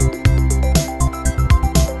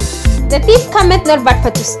The thief cometh not but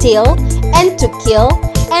for to steal, and to kill,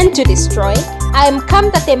 and to destroy. I am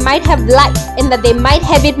come that they might have life, and that they might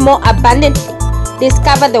have it more abundantly.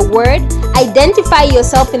 Discover the Word, identify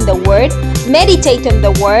yourself in the Word, meditate on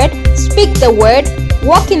the Word, speak the Word,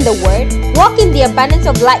 walk in the Word, walk in the abundance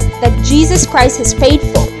of life that Jesus Christ has paid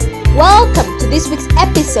for. Welcome to this week's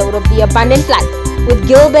episode of The Abundant Life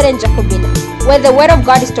with Gilbert and Jacobina, where the Word of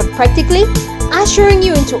God is taught practically, ushering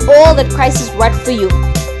you into all that Christ has wrought for you.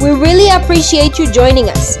 We really appreciate you joining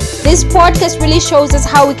us. This podcast really shows us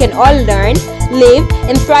how we can all learn, live,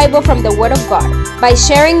 and thrive from the Word of God. By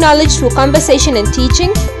sharing knowledge through conversation and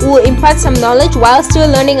teaching, we will impart some knowledge while still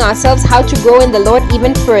learning ourselves how to grow in the Lord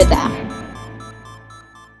even further.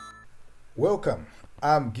 Welcome.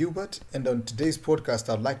 I'm Gilbert, and on today's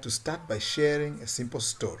podcast, I'd like to start by sharing a simple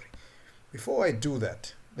story. Before I do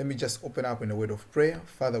that, let me just open up in a word of prayer.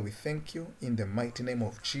 Father, we thank you in the mighty name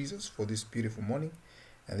of Jesus for this beautiful morning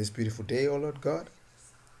and this beautiful day, O Lord God.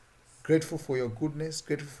 Grateful for your goodness,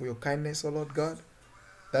 grateful for your kindness, O Lord God.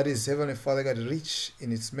 That is, Heavenly Father, God, rich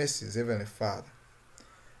in its mercies, Heavenly Father.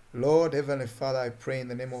 Lord, Heavenly Father, I pray in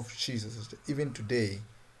the name of Jesus, that even today,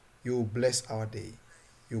 you will bless our day.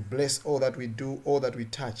 You bless all that we do, all that we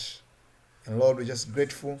touch. And Lord, we're just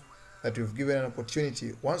grateful that you've given an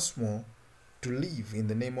opportunity once more to live in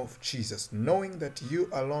the name of Jesus, knowing that you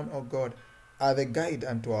alone, O God, are the guide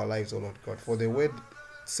unto our lives, O Lord God. For the word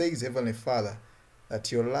says, Heavenly Father,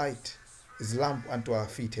 that your light is lamp unto our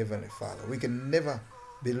feet, Heavenly Father. We can never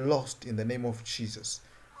be lost in the name of Jesus.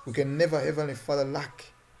 We can never, Heavenly Father, lack,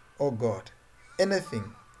 O God, anything,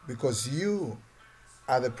 because you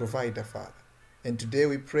are the provider, Father. And today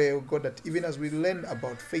we pray, O God, that even as we learn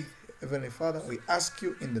about faith, Heavenly Father, we ask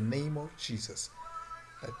you in the name of Jesus,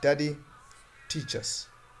 that Daddy, teach us,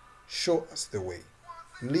 show us the way,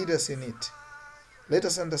 lead us in it. Let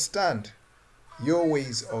us understand your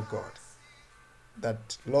ways, O God,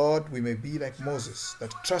 that, Lord, we may be like Moses,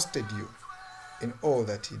 that trusted you in all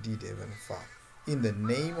that he did, Heavenly Father. In the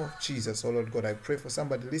name of Jesus, O Lord God, I pray for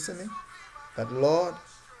somebody listening, that, Lord,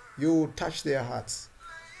 you will touch their hearts,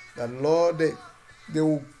 that, Lord,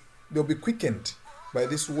 they'll be quickened by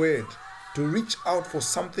this word to reach out for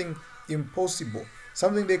something impossible,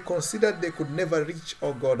 something they considered they could never reach,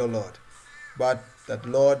 O God, O Lord. But that,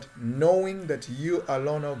 Lord, knowing that you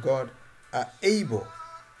alone, O God, are able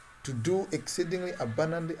to do exceedingly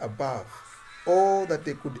abundantly above all that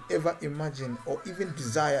they could ever imagine or even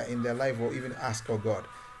desire in their life or even ask, O God.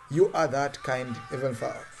 You are that kind, Heavenly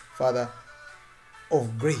Father,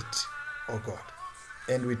 of great, O God.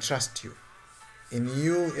 And we trust you. In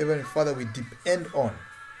you, Heavenly Father, we depend on.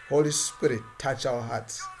 Holy Spirit, touch our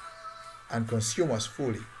hearts and consume us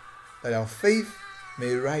fully, that our faith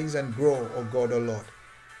may rise and grow, O God, O Lord.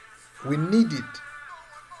 We need it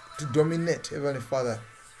to dominate, Heavenly Father,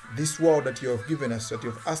 this world that you have given us, that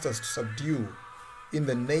you have asked us to subdue. In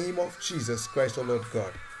the name of Jesus Christ, O Lord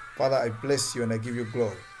God. Father, I bless you and I give you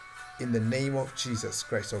glory. In the name of Jesus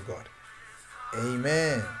Christ, O God.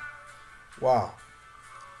 Amen. Wow.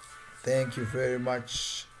 Thank you very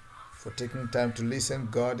much for taking time to listen.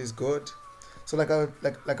 God is good. So like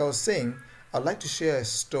I was saying, I'd like to share a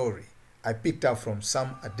story I picked up from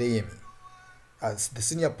Sam Adeyemi, as the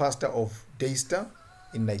senior pastor of Daystar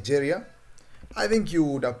in Nigeria. I think you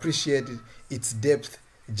would appreciate its depth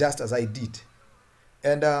just as I did.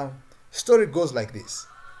 And story goes like this.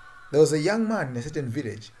 There was a young man in a certain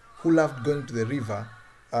village who loved going to the river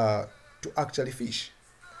to actually fish,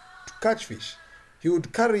 to catch fish. He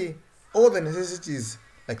would carry all the necessities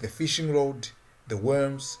like the fishing rod, the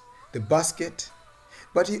worms, the basket,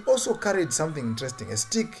 but he also carried something interesting, a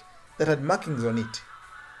stick that had markings on it.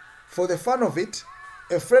 For the fun of it,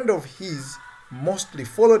 a friend of his mostly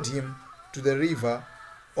followed him to the river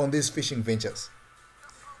on these fishing ventures.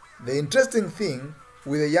 The interesting thing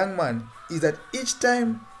with the young man is that each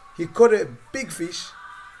time he caught a big fish,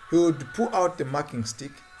 he would pull out the marked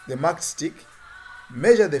stick,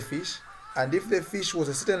 measure the fish, and if the fish was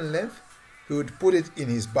a certain length, he would put it in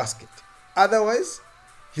his basket. Otherwise,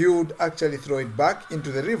 he would actually throw it back into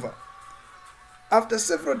the river. After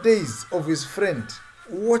several days of his friend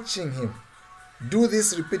watching him do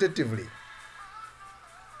this repetitively,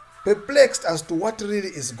 perplexed as to what really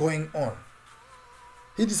is going on,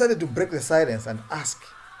 he decided to break the silence and ask,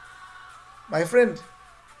 "My friend,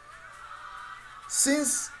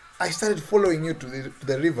 since I started following you to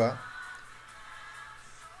the river,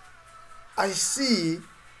 I see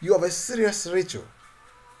you have a serious ritual,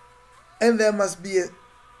 and there must be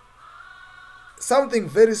something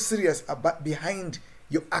very serious behind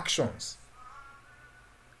your actions.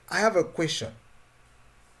 I have a question.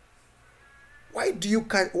 Why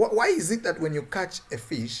is it that when you catch a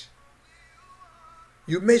fish,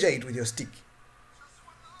 You measure it with your stick.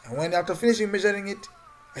 And when after finishing measuring it,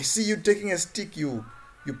 I see you taking a stick, you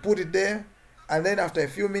put it there, and then after a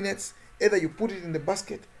few minutes, either you put it in the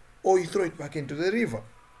basket or you throw it back into the river.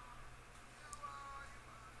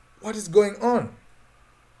 What is going on?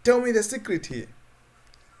 Tell me the secret here.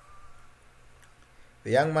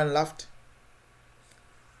 The young man laughed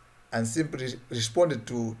and simply responded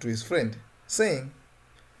to his friend, saying,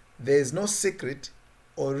 there is no secret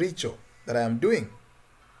or ritual that I am doing.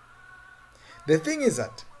 The thing is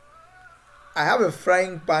that I have a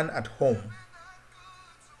frying pan at home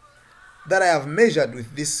that I have measured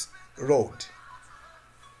with this rod.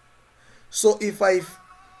 So if I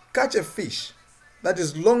catch a fish that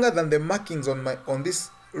is longer than the markings on this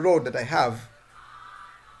rod that I have,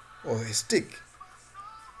 or a stick,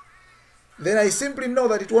 then I simply know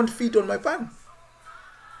that it won't fit on my pan.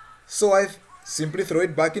 So I simply throw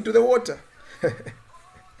it back into the water.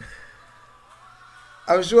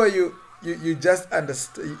 I'm sure you just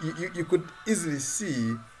understand. You could easily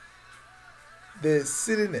see the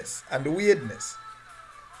silliness and weirdness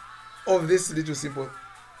of this little simple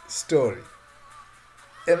story.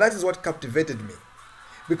 And that is what captivated me.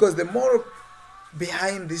 Because the moral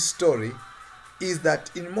behind this story is that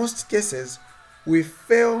in most cases, we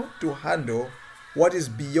fail to handle what is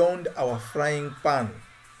beyond our frying pan.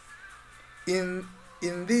 In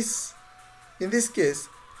this case,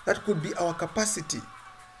 that could be our capacity,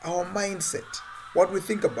 our mindset, what we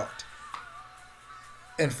think about.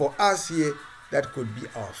 And for us here, that could be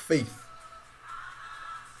our faith.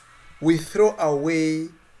 We throw away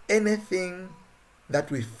anything that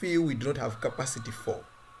we feel we do not have capacity for.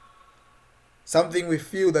 Something we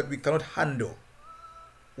feel that we cannot handle.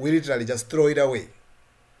 We literally just throw it away.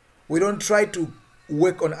 We don't try to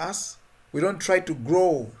work on us. We don't try to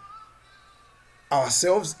grow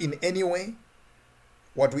ourselves in any way.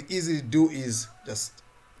 What we easily do is just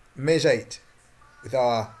measure it with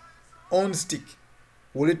our own stick.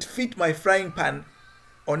 Will it fit my frying pan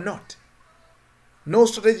or not? No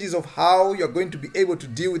strategies of how you're going to be able to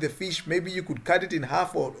deal with the fish. Maybe you could cut it in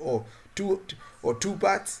half or two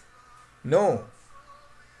parts. No.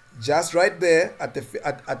 Just right there at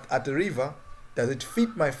the river, does it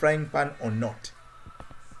fit my frying pan or not?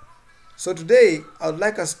 So today, I would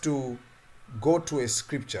like us to go to a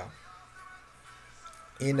scripture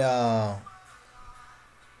in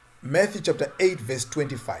Matthew chapter 8, verse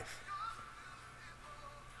 25.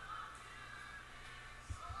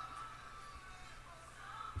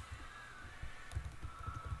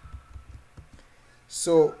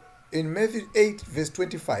 So in Matthew 8, verse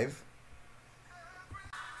 25,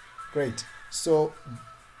 great. So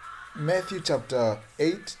Matthew chapter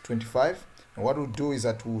 8, 25, and what we'll do is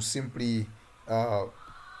that we'll simply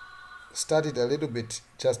start it a little bit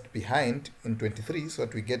just behind in 23 so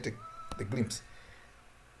that we get the glimpse.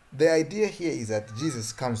 The idea here is that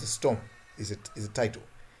Jesus calms the storm, is a title.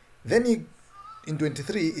 Then in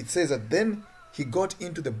 23, it says that then he got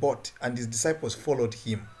into the boat and his disciples followed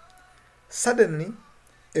him. Suddenly,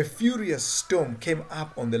 a furious storm came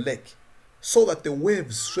up on the lake, so that the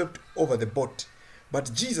waves swept over the boat,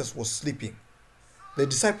 but Jesus was sleeping. The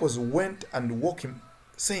disciples went and woke him,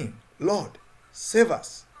 saying, Lord, save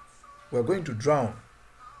us. We're going to drown.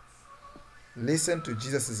 Listen to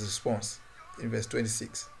Jesus' response in verse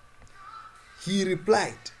 26. He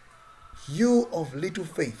replied, you of little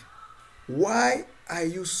faith, why are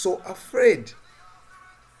you so afraid?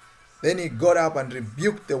 Then he got up and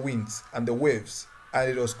rebuked the winds and the waves, and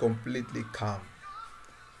it was completely calm.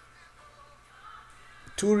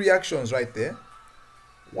 Two reactions right there.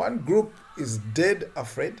 One group is dead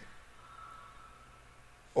afraid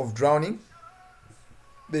of drowning.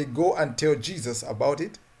 They go and tell Jesus about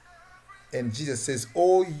it. And Jesus says,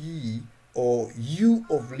 "O ye, or you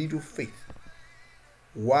of little faith,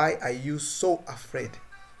 why are you so afraid?"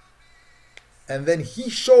 And then he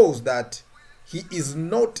shows that he is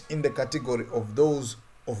not in the category of those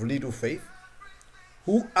of little faith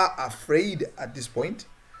who are afraid at this point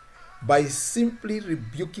by simply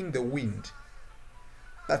rebuking the wind.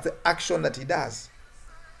 That's the action that he does.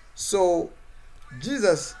 So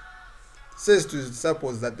Jesus says to his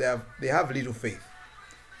disciples that they have little faith.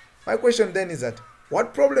 My question then is that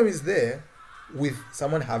what problem is there with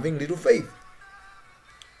someone having little faith?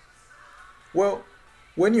 Well,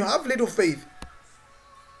 when you have little faith,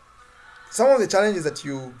 some of the challenges that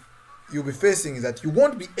you'll be facing is that you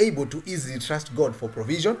won't be able to easily trust God for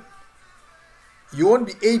provision. You won't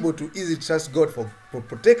be able to easily trust God for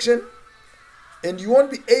protection. And you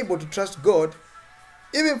won't be able to trust God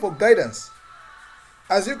even for guidance.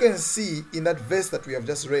 As you can see in that verse that we have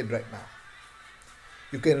just read right now.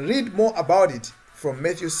 You can read more about it from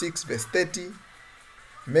Matthew 6 verse 30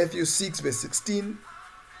 Matthew 6 verse 16,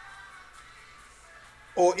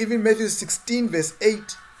 or even Matthew 16 verse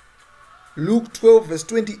 8, Luke 12 verse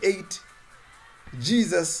 28,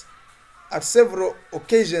 Jesus at several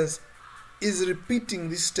occasions is repeating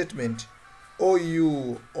this statement, "O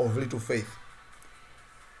you of little faith."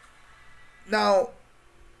 Now,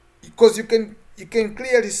 because you can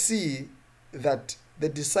clearly see that the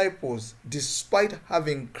disciples, despite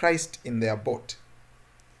having Christ in their boat,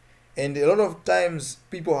 and a lot of times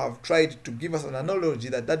people have tried to give us an analogy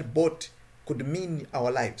that boat could mean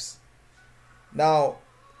our lives. Now,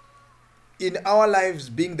 in our lives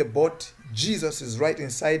being the boat, Jesus is right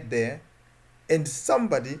inside there, and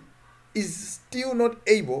somebody is still not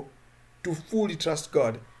able to fully trust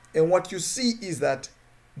God. And what you see is that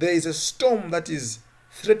there is a storm that is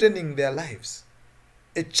threatening their lives.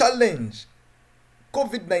 A challenge,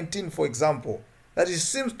 COVID-19 for example, that it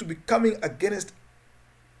seems to be coming against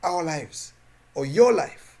our lives or your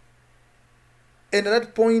life. And at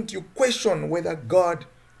that point you question whether God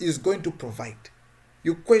is going to provide.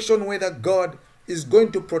 You question whether God is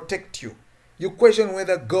going to protect you. You question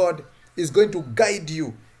whether God is going to guide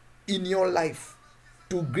you in your life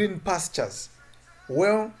to green pastures.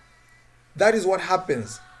 Well, that is what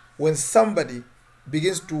happens when somebody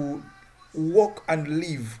begins to walk and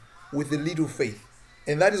live with a little faith.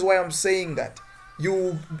 And that is why I'm saying that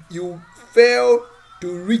you fail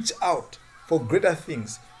to reach out for greater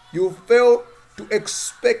things. You fail to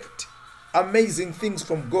expect amazing things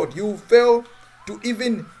from God. You fail to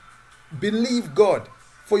even believe God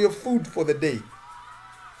for your food for the day,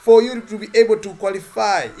 for you to be able to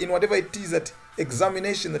qualify in whatever it is, that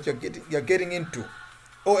examination that you're getting into,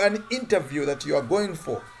 or an interview that you are going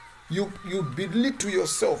for. You belittle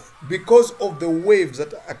yourself because of the waves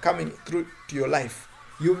that are coming through to your life.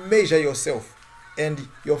 You measure yourself, and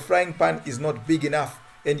your frying pan is not big enough,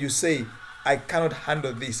 and you say, "I cannot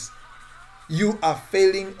handle this." You are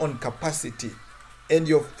failing on capacity, and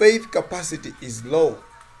your faith capacity is low.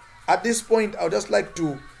 At this point, I would just like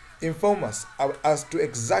to inform us as to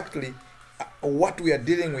exactly what we are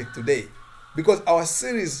dealing with today, because our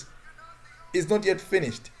series is not yet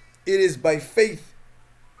finished. It is by faith.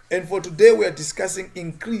 And for today, we are discussing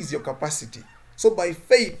increase your capacity. So by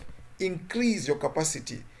faith, increase your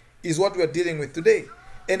capacity is what we are dealing with today.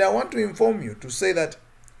 And I want to inform you to say that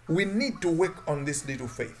we need to work on this little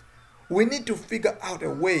faith. We need to figure out a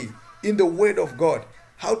way in the Word of God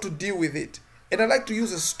how to deal with it. And I'd like to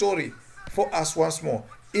use a story for us once more.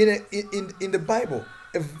 In the Bible,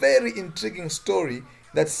 a very intriguing story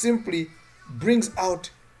that simply brings out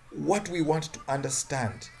what we want to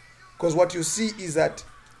understand. Because what you see is that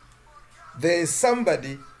there is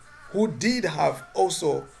somebody who did have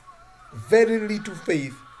also very little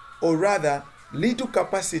faith, or rather little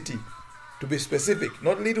capacity, to be specific.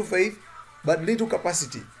 Not little faith, but little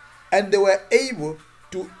capacity. And they were able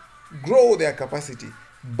to grow their capacity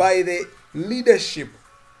by the leadership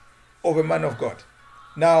of a man of God.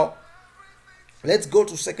 Now, let's go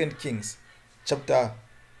to 2 Kings chapter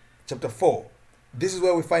 4. This is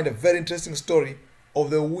where we find a very interesting story of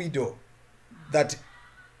the widow that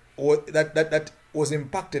was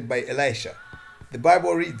impacted by Elisha. The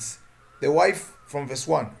Bible reads, the wife, from verse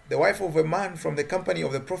 1, the wife of a man from the company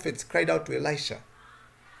of the prophets cried out to Elisha,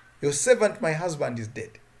 "Your servant, my husband, is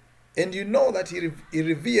dead. And you know that he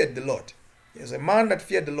revered the Lord. He was a man that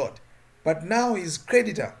feared the Lord. But now his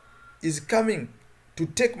creditor is coming to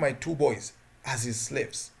take my 2 boys as his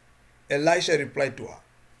slaves." Elisha replied to her,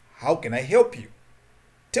 "How can I help you?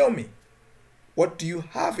 Tell me, what do you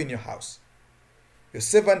have in your house?" "Your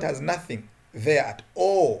servant has nothing there at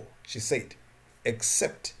all," she said,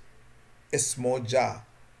 "except a small jar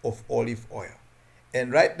of olive oil."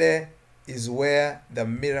 And right there is where the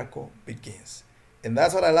miracle begins. And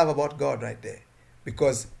that's what I love about God right there.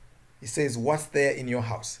 Because he says, "What's there in your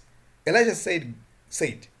house?" Elijah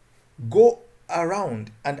said, "Go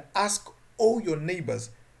around and ask all your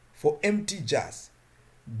neighbors for empty jars.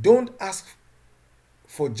 Don't ask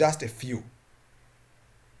for just a few.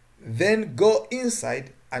 Then go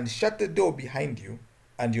inside and shut the door behind you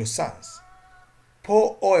and your sons.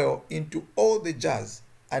 Pour oil into all the jars,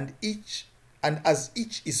 and as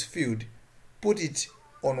each is filled, put it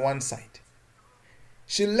on one side."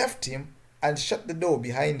 She left him and shut the door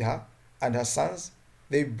behind her and her sons.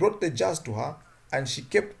 They brought the jars to her, and she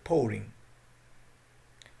kept pouring.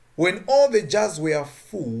 When all the jars were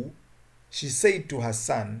full, she said to her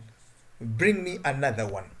son, "Bring me another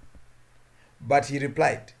one." But he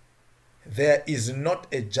replied, "There is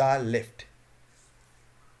not a jar left."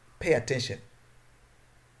 Pay attention.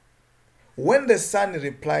 When the son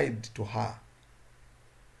replied to her,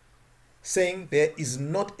 saying, "There is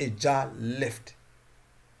not a jar left,"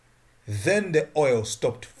 Then the oil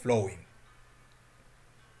stopped flowing.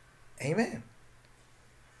 Amen.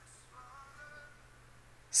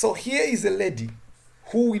 So here is a lady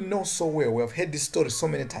who we know so well. We have heard this story so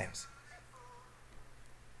many times.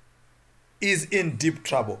 Is in deep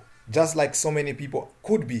trouble, just like so many people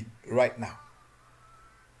could be right now.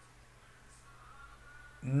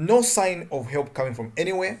 No sign of help coming from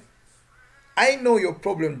anywhere. I know your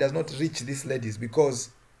problem does not reach these ladies because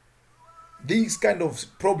these kind of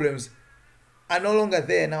problems are no longer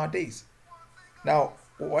there nowadays. Now,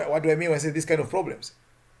 what do I mean when I say these kind of problems?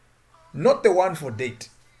 Not the one for date.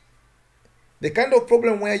 The kind of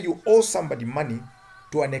problem where you owe somebody money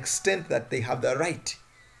to an extent that they have the right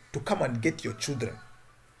to come and get your children.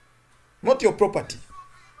 Not your property.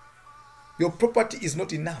 Your property is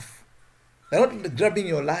not enough. They're not grabbing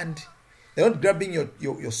your land. They're not grabbing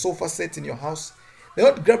your sofa sets in your house. They're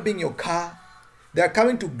not grabbing your car. They are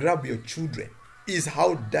coming to grab your children. Is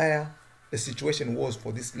how dire the situation was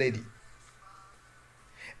for this lady.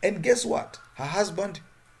 And guess what? Her husband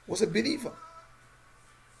was a believer.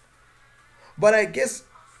 But I guess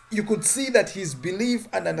you could see that his belief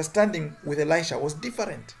and understanding with Elisha was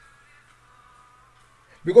different.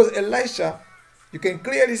 Because Elisha, you can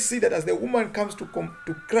clearly see that as the woman comes to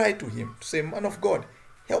cry to him, to say, "Man of God,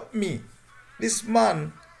 help me. This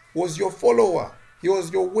man was your follower. He was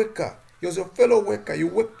your worker. He was your fellow worker. He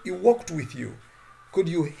walked with you. Could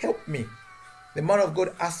you help me?" The man of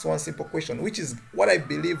God asks one simple question, which is what I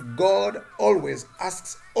believe God always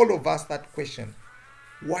asks all of us that question.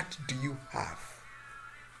 What do you have?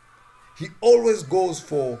 He always goes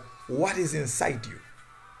for what is inside you.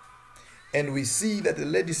 And we see that the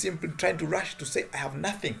lady simply trying to rush to say, "I have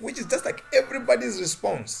nothing," which is just like everybody's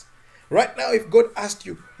response. Right now, if God asked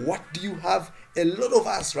you, "What do you have?" a lot of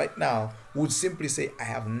us right now would simply say, "I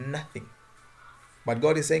have nothing." But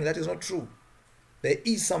God is saying that is not true. There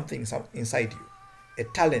is something inside you, a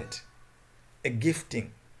talent, a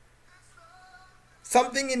gifting,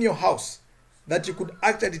 something in your house that you could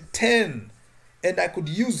actually turn and I could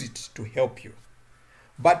use it to help you.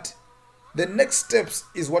 But the next steps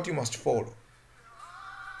is what you must follow.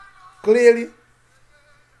 Clearly,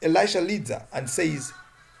 Elisha leads her and says,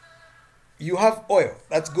 "You have oil,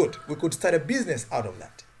 that's good. We could start a business out of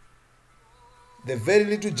that. The very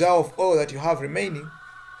little jar of oil that you have remaining,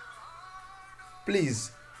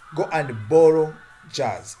 please go and borrow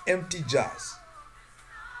jars, empty jars.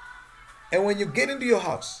 And when you get into your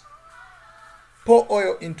house, pour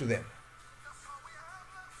oil into them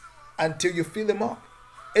until you fill them up.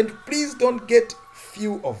 And please don't get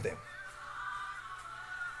few of them."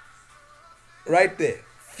 Right there,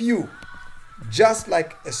 few. Just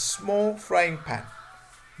like a small frying pan.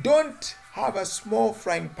 Don't have a small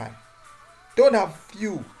frying pan. Don't have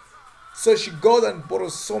few. So she goes and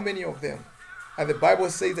borrows so many of them. And the Bible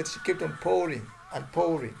says that she kept on pouring and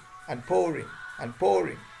pouring and pouring and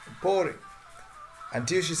pouring and pouring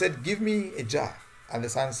until she said, "Give me a jar." And the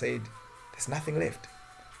son said, "There's nothing left."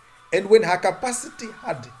 And when her capacity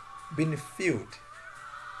had been filled,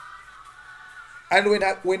 and when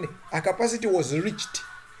her capacity was reached,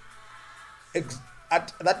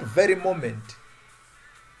 at that very moment,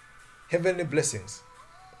 heavenly blessings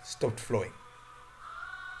stopped flowing.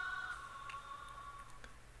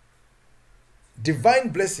 Divine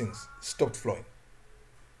blessings stopped flowing.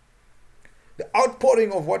 The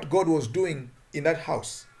outpouring of what God was doing in that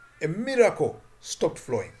house, a miracle, stopped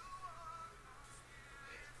flowing.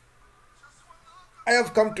 I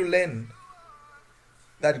have come to learn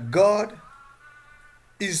that God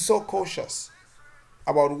is so cautious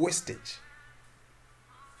about wastage.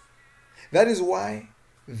 That is why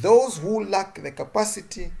those who lack the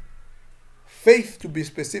capacity, faith to be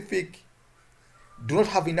specific, do not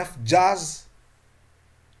have enough jars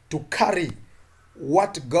to carry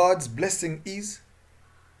what God's blessing is.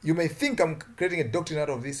 You may think I'm creating a doctrine out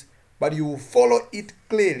of this, but you will follow it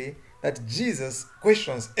clearly that Jesus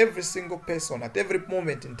questions every single person at every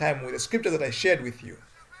moment in time with the scripture that I shared with you.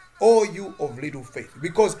 "O you of little faith,"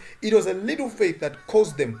 because it was a little faith that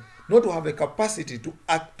caused them not to have the capacity to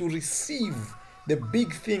act, to receive the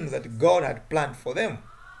big things that God had planned for them.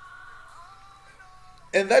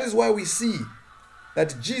 And that is why we see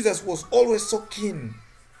that Jesus was always so keen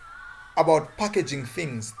about packaging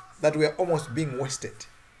things that were almost being wasted.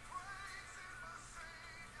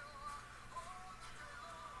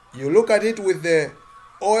 You look at it with the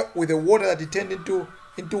oil, with the water that he turned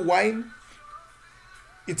into wine.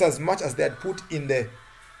 It's as much as they had put in the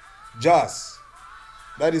jars.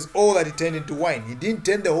 That is all that he turned into wine. He didn't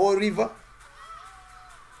turn the whole river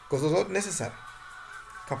because it was not necessary.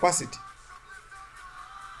 Capacity.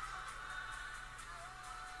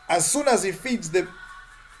 As soon as he feeds the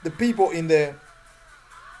the people in the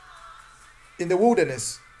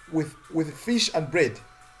wilderness with fish and bread. He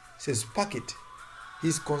says, pack it.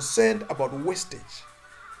 He's concerned about wastage.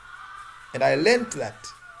 And I learned that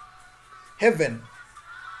heaven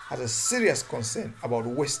has a serious concern about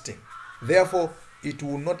wasting. Therefore, it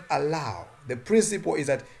will not allow. The principle is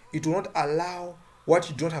that it will not allow what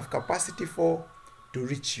you don't have capacity for to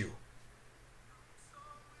reach you.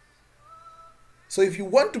 So if you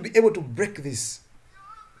want to be able to break this,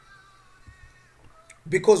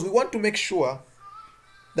 because we want to make sure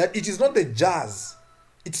that it is not the jars,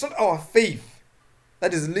 it's not our faith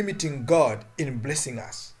that is limiting God in blessing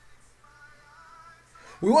us.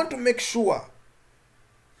 We want to make sure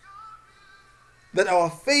that our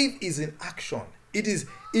faith is in action.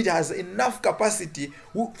 It has enough capacity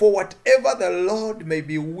for whatever the Lord may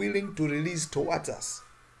be willing to release towards us.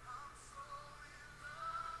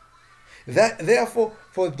 Therefore,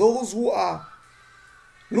 for those who are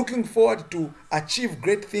looking forward to achieve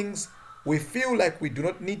great things, we feel like we do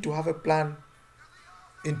not need to have a plan.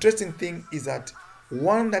 Interesting thing is that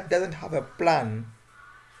one that doesn't have a plan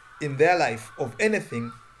in their life of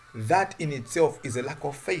anything, that in itself is a lack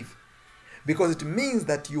of faith, because it means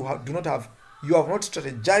that you have not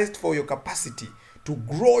strategized for your capacity to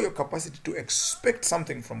grow, your capacity to expect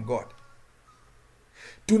something from God.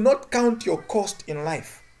 Do not count your cost in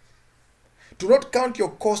life. Do not count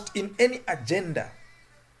your cost in any agenda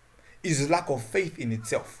is lack of faith in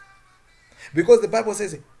itself. Because the Bible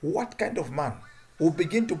says, what kind of man will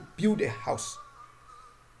begin to build a house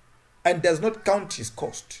and does not count his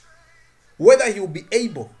cost, whether he will be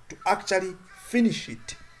able to actually finish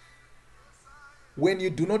it? When you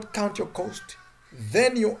do not count your cost,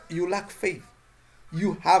 then you lack faith.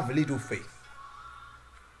 You have little faith.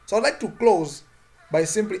 So I'd like to close by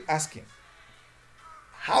simply asking,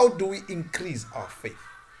 how do we increase our faith?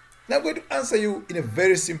 Now I'm going to answer you in a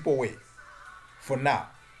very simple way for now.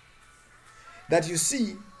 That you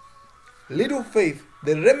see, little faith,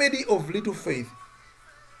 the remedy of little faith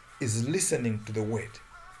is listening to the word.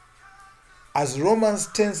 As Romans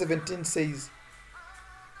 10:17 says,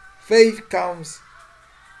 faith comes,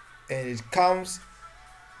 and it comes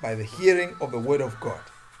by the hearing of the word of God.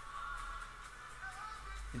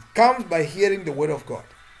 It comes by hearing the word of God.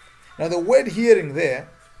 Now the word hearing there,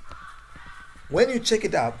 when you check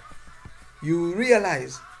it up, you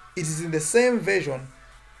realize it is in the same version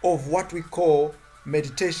of what we call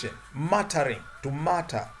meditation, muttering, to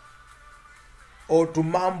mutter, or to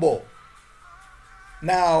mumble.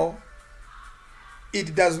 Now,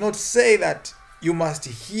 it does not say that you must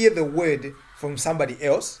hear the word from somebody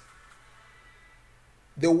else.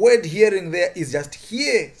 The word hearing there is just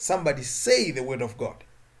hear somebody say the word of God.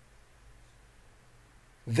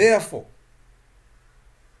 Therefore,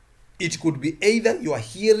 it could be either you are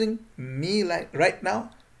hearing me like right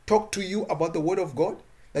now talk to you about the word of God,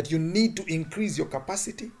 that you need to increase your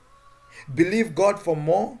capacity, believe God for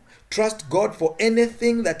more, trust God for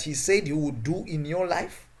anything that He said He would do in your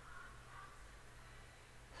life.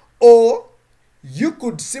 Or you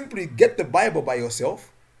could simply get the Bible by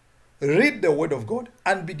yourself, read the word of God,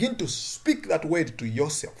 and begin to speak that word to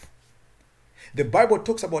yourself. The Bible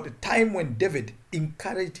talks about a time when David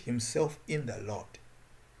encouraged himself in the Lord.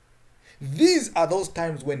 These are those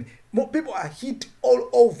times when more people are hit all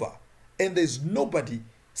over and there's nobody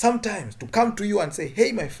sometimes to come to you and say,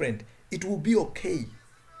 hey, my friend, it will be okay.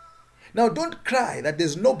 Now, don't cry that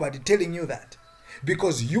there's nobody telling you that,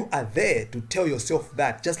 because you are there to tell yourself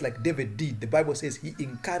that, just like David did. The Bible says he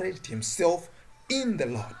encouraged himself in the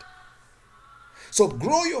Lord. So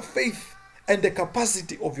grow your faith and the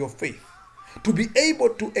capacity of your faith to be able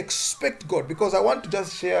to expect God, because I want to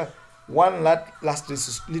just share one last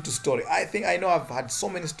little story. I know I've had so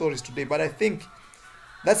many stories today, but I think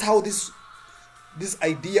that's how this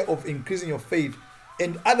idea of increasing your faith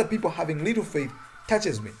and other people having little faith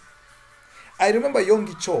touches me. I remember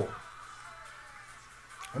Yonggi Cho,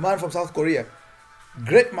 a man from South Korea,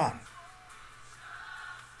 great man,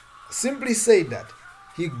 simply said that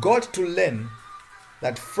he got to learn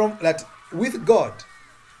that with God,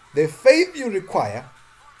 the faith you require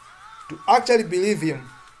to actually believe Him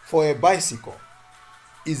for a bicycle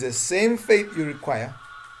is the same faith you require,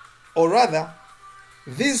 or rather,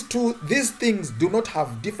 these things do not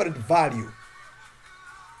have different value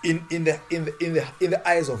in the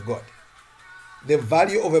eyes of God. The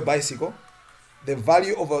value of a bicycle, the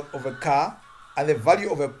value of a car, and the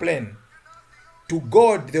value of a plane. To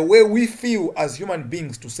God, the way we feel as human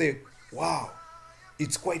beings to say, wow,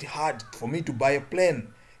 it's quite hard for me to buy a plane.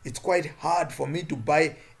 It's quite hard for me to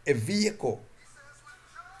buy a vehicle.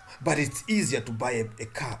 But it's easier to buy a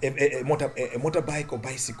car, a motorbike or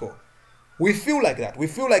bicycle. We feel like that. We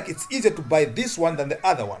feel like it's easier to buy this one than the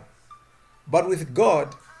other one. But with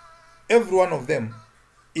God, every one of them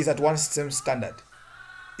is at one same standard.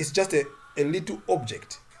 It's just a little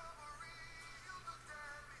object.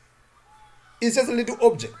 It's just a little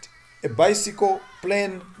object. A bicycle,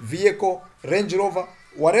 plane, vehicle, Range Rover,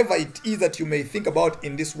 whatever it is that you may think about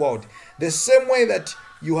in this world. The same way that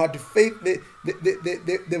you had faith,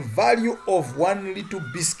 the value of one little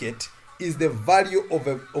biscuit is the value of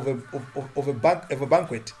a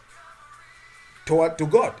banquet to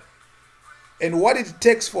God. And what it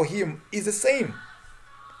takes for him is the same.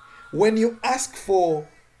 When you ask for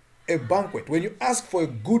a banquet, when you ask for a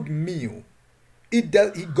good meal,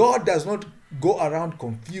 God does not go around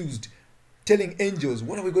confused, telling angels,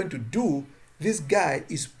 what are we going to do? This guy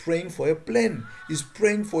is praying for a plane. He's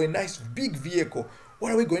praying for a nice big vehicle.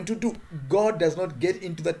 What are we going to do? God does not get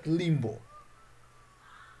into that limbo.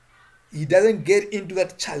 He doesn't get into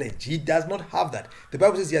that challenge. He does not have that. The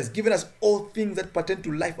Bible says he has given us all things that pertain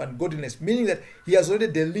to life and godliness, meaning that he has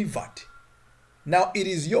already delivered. Now it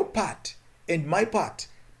is your part and my part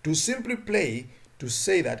to simply play to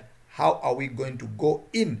say that how are we going to go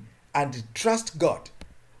in and trust God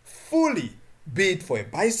fully, be it for a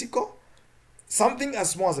bicycle, something as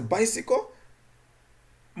small as a bicycle,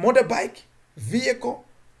 motorbike, vehicle,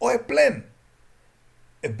 or a plane,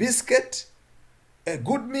 a biscuit, a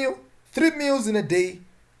good meal, 3 meals in a day,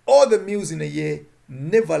 all the meals in a year,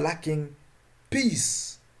 never lacking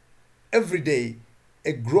peace every day,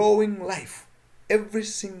 a growing life every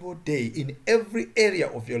single day in every area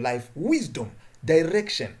of your life, wisdom,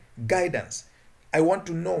 direction, guidance. I want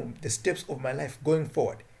to know the steps of my life going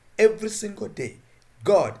forward. Every single day,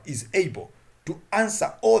 God is able to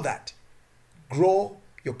answer all that. Grow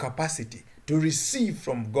your capacity to receive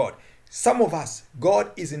from God. Some of us,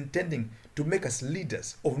 God is intending to make us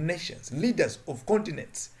leaders of nations, leaders of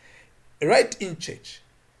continents, right in church.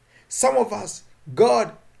 Some of us,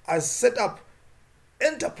 God has set up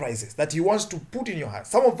enterprises that he wants to put in your hands.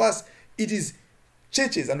 Some of us, it is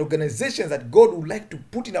churches and organizations that God would like to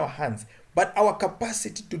put in our hands, but our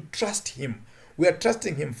capacity to trust him, we are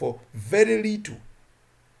trusting him for very little.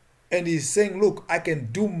 And he's saying, look, I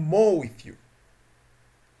can do more with you.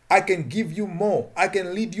 I can give you more. I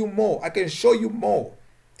can lead you more. I can show you more.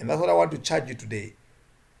 And that's what I want to charge you today.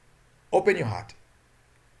 Open your heart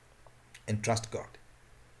and trust God.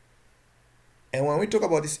 And when we talk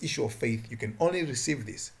about this issue of faith, you can only receive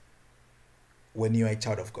this when you are a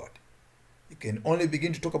child of God. You can only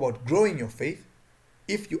begin to talk about growing your faith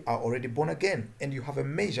if you are already born again and you have a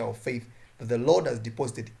measure of faith that the Lord has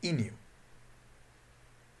deposited in you.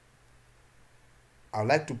 I would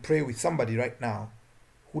like to pray with somebody right now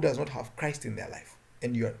who does not have Christ in their life.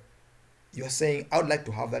 And you're saying, I would like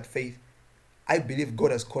to have that faith. I believe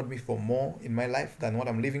God has called me for more in my life than what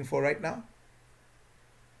I'm living for right now.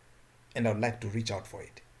 And I would like to reach out for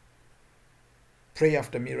it. Pray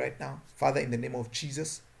after me right now. Father, in the name of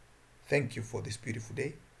Jesus, thank you for this beautiful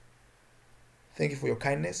day. Thank you for your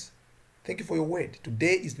kindness. Thank you for your word.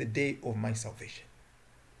 Today is the day of my salvation.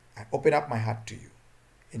 I open up my heart to you.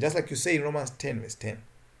 And just like you say in Romans 10, verse 10,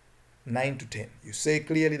 9 to 10, you say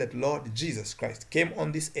clearly that Lord Jesus Christ came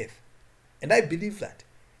on this earth. And I believe that.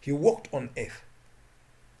 He walked on earth,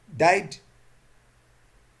 died,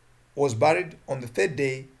 was buried. On the 3rd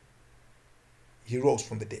day, he rose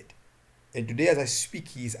from the dead. And today as I speak,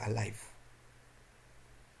 he is alive.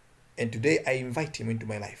 And today I invite him into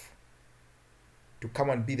my life to come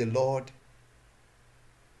and be the Lord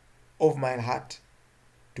of my heart,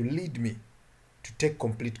 to lead me, to take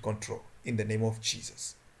complete control in the name of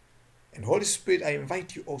Jesus. And Holy Spirit, I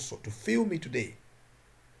invite you also to fill me today,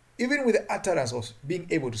 even with the utterance of being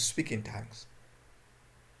able to speak in tongues.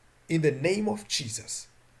 In the name of Jesus,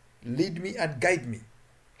 lead me and guide me.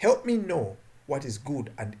 Help me know what is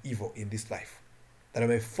good and evil in this life, that I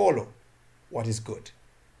may follow what is good.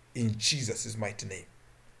 In Jesus' mighty name.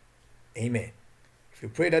 Amen. If you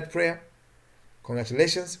pray that prayer,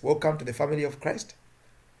 congratulations. Welcome to the family of Christ.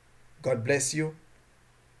 God bless you.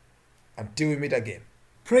 Until we meet again.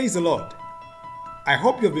 Praise the Lord. I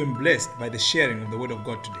hope you have been blessed by the sharing of the word of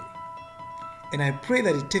God today. And I pray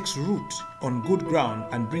that it takes root on good ground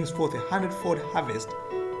and brings forth a 100-fold harvest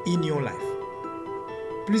in your life.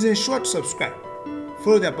 Please ensure to subscribe.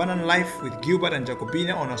 Follow the Abundant Life with Gilbert and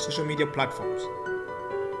Jacobina on our social media platforms.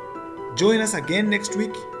 Join us again next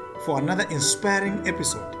week for another inspiring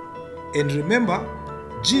episode. And remember,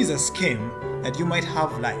 Jesus came that you might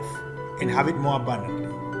have life and have it more abundantly.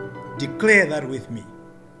 Declare that with me.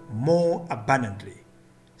 More abundantly.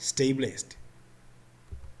 Stay blessed.